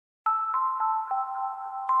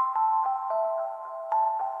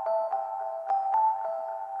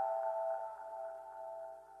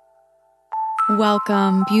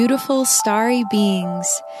Welcome, beautiful starry beings,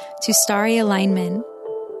 to Starry Alignment,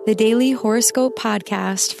 the daily horoscope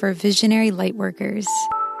podcast for visionary lightworkers.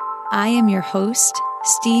 I am your host,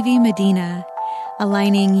 Stevie Medina,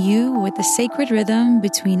 aligning you with the sacred rhythm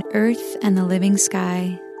between earth and the living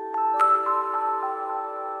sky.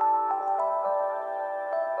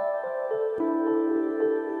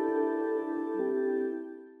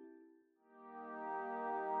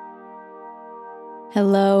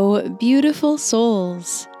 Hello, beautiful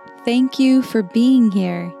souls. Thank you for being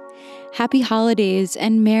here. Happy holidays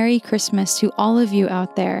and Merry Christmas to all of you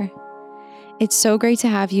out there. It's so great to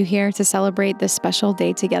have you here to celebrate this special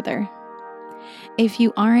day together. If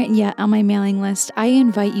you aren't yet on my mailing list, I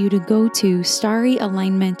invite you to go to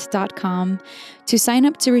starryalignment.com to sign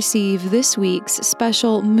up to receive this week's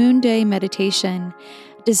special Moon Day meditation,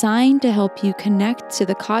 designed to help you connect to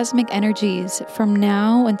the cosmic energies from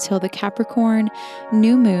now until the Capricorn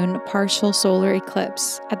new moon partial solar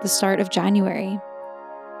eclipse at the start of January.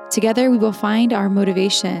 Together, we will find our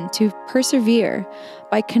motivation to persevere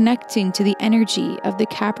by connecting to the energy of the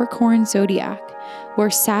Capricorn zodiac,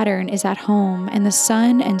 where Saturn is at home and the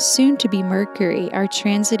Sun and soon-to-be Mercury are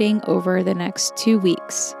transiting over the next 2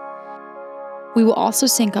 weeks. We will also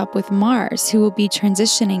sync up with Mars, who will be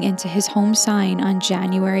transitioning into his home sign on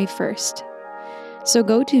January 1st. So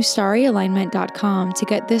go to starryalignment.com to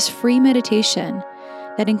get this free meditation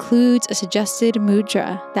that includes a suggested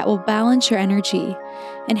mudra that will balance your energy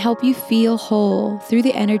and help you feel whole through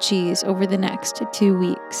the energies over the next 2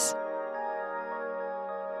 weeks.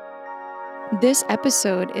 This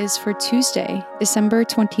episode is for Tuesday, December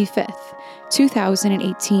 25th,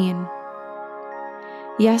 2018.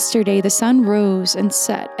 Yesterday, the sun rose and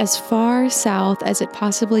set as far south as it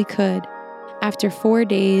possibly could, after 4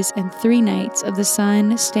 days and 3 nights of the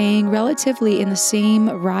sun staying relatively in the same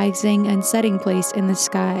rising and setting place in the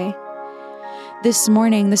sky. This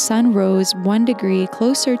morning, the sun rose 1 degree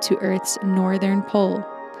closer to Earth's northern pole,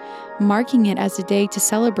 marking it as a day to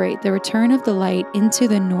celebrate the return of the light into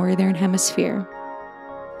the northern hemisphere.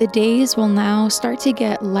 The days will now start to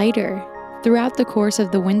get lighter throughout the course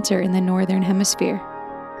of the winter in the northern hemisphere.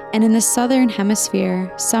 And in the southern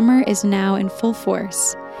hemisphere, summer is now in full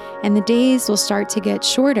force, and the days will start to get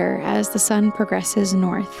shorter as the sun progresses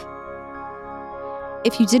north.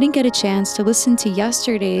 If you didn't get a chance to listen to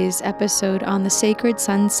yesterday's episode on the sacred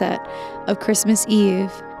sunset of Christmas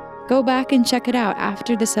Eve, go back and check it out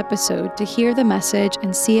after this episode to hear the message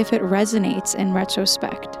and see if it resonates in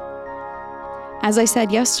retrospect. As I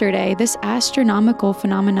said yesterday, this astronomical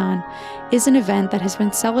phenomenon is an event that has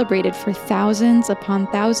been celebrated for thousands upon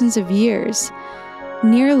thousands of years,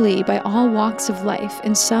 nearly by all walks of life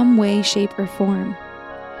in some way, shape, or form.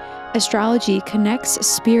 Astrology connects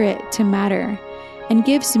spirit to matter and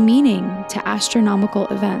gives meaning to astronomical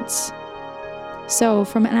events. So,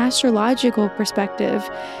 from an astrological perspective,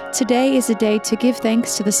 today is a day to give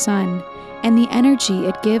thanks to the sun and the energy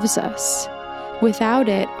it gives us. Without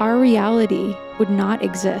it, our reality would not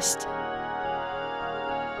exist.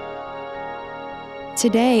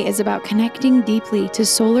 Today is about connecting deeply to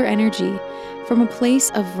solar energy from a place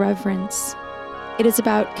of reverence. It is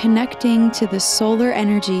about connecting to the solar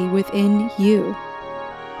energy within you.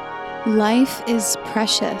 Life is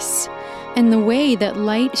precious, and the way that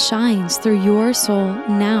light shines through your soul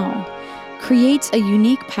now creates a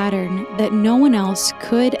unique pattern that no one else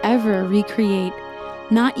could ever recreate,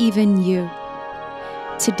 not even you.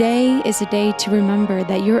 Today is a day to remember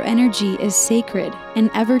that your energy is sacred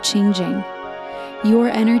and ever-changing. Your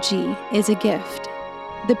energy is a gift.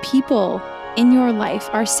 The people in your life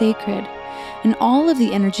are sacred, and all of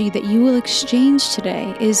the energy that you will exchange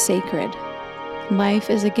today is sacred.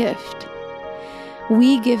 Life is a gift.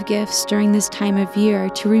 We give gifts during this time of year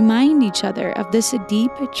to remind each other of this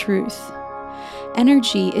deep truth.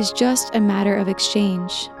 Energy is just a matter of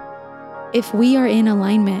exchange. If we are in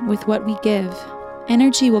alignment with what we give,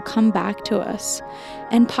 energy will come back to us,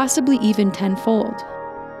 and possibly even tenfold.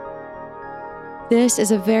 This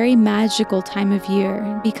is a very magical time of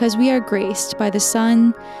year because we are graced by the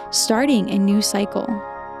sun starting a new cycle.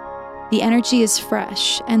 The energy is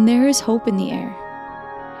fresh, and there is hope in the air.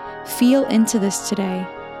 Feel into this today.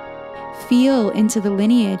 Feel into the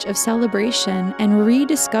lineage of celebration and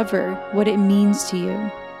rediscover what it means to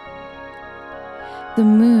you. The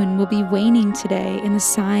moon will be waning today in the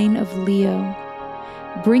sign of Leo,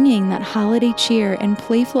 bringing that holiday cheer and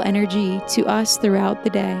playful energy to us throughout the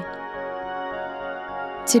day.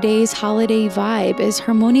 Today's holiday vibe is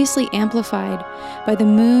harmoniously amplified by the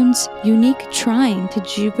moon's unique trine to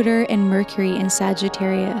Jupiter and Mercury in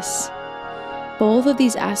Sagittarius. Both of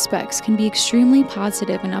these aspects can be extremely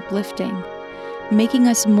positive and uplifting, making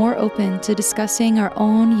us more open to discussing our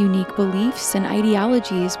own unique beliefs and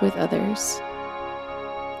ideologies with others.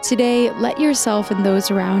 Today, let yourself and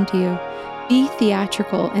those around you be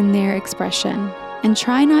theatrical in their expression and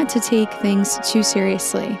try not to take things too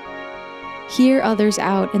seriously. Hear others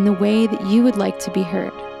out in the way that you would like to be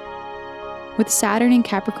heard. With Saturn in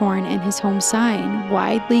Capricorn in his home sign,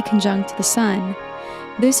 widely conjunct the Sun,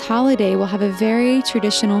 this holiday will have a very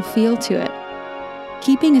traditional feel to it.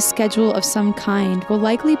 Keeping a schedule of some kind will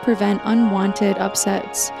likely prevent unwanted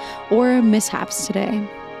upsets or mishaps today.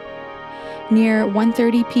 Near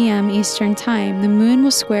 1:30 p.m. Eastern Time, the moon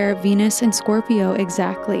will square Venus in Scorpio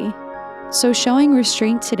exactly. So showing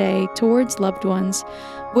restraint today towards loved ones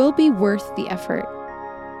will be worth the effort.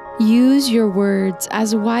 Use your words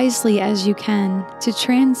as wisely as you can to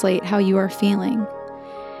translate how you are feeling.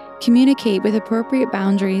 Communicate with appropriate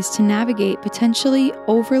boundaries to navigate potentially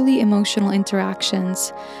overly emotional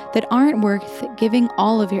interactions that aren't worth giving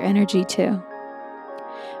all of your energy to.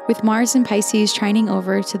 With Mars in Pisces trining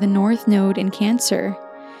over to the North Node in Cancer,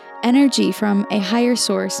 energy from a higher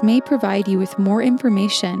source may provide you with more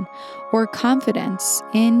information or confidence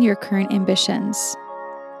in your current ambitions.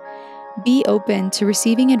 Be open to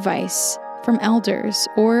receiving advice from elders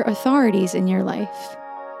or authorities in your life.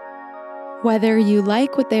 Whether you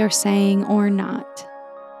like what they are saying or not,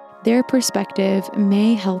 their perspective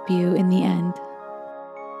may help you in the end.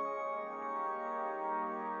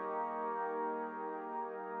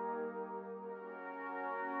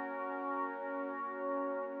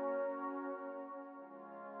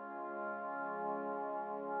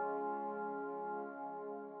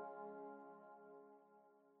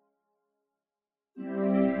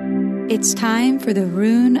 It's time for the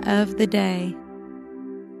rune of the day.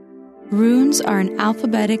 Runes are an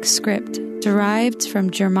alphabetic script derived from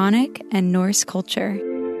Germanic and Norse culture.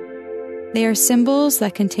 They are symbols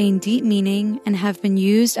that contain deep meaning and have been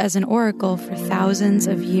used as an oracle for thousands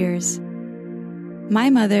of years. My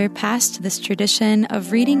mother passed this tradition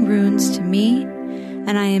of reading runes to me,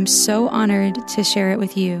 and I am so honored to share it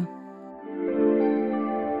with you.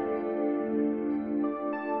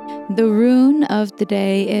 The rune of the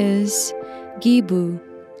day is Gibu,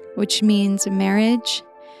 which means marriage,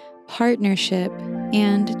 partnership,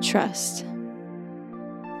 and trust.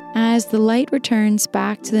 As the light returns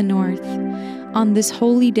back to the north on this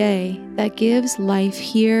holy day that gives life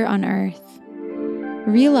here on earth,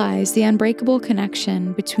 realize the unbreakable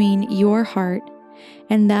connection between your heart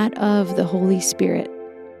and that of the Holy Spirit.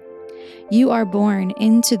 You are born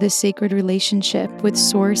into this sacred relationship with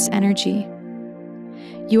Source energy.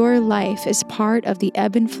 Your life is part of the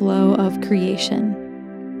ebb and flow of creation.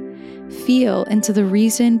 Feel into the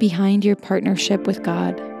reason behind your partnership with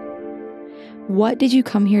God. What did you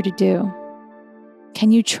come here to do?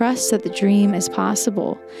 Can you trust that the dream is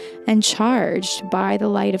possible and charged by the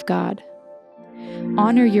light of God?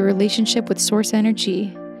 Honor your relationship with Source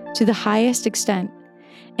energy to the highest extent,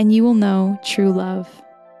 and you will know true love.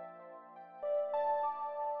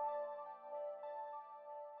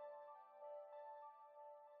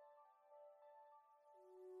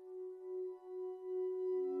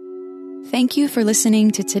 Thank you for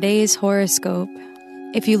listening to today's horoscope.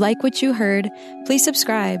 If you like what you heard, please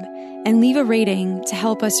subscribe and leave a rating to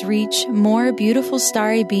help us reach more beautiful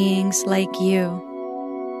starry beings like you.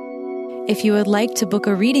 If you would like to book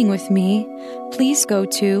a reading with me, please go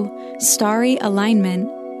to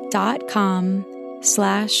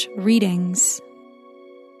starryalignment.com/readings.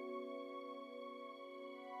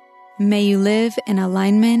 May you live in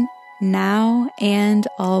alignment now and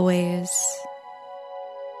always.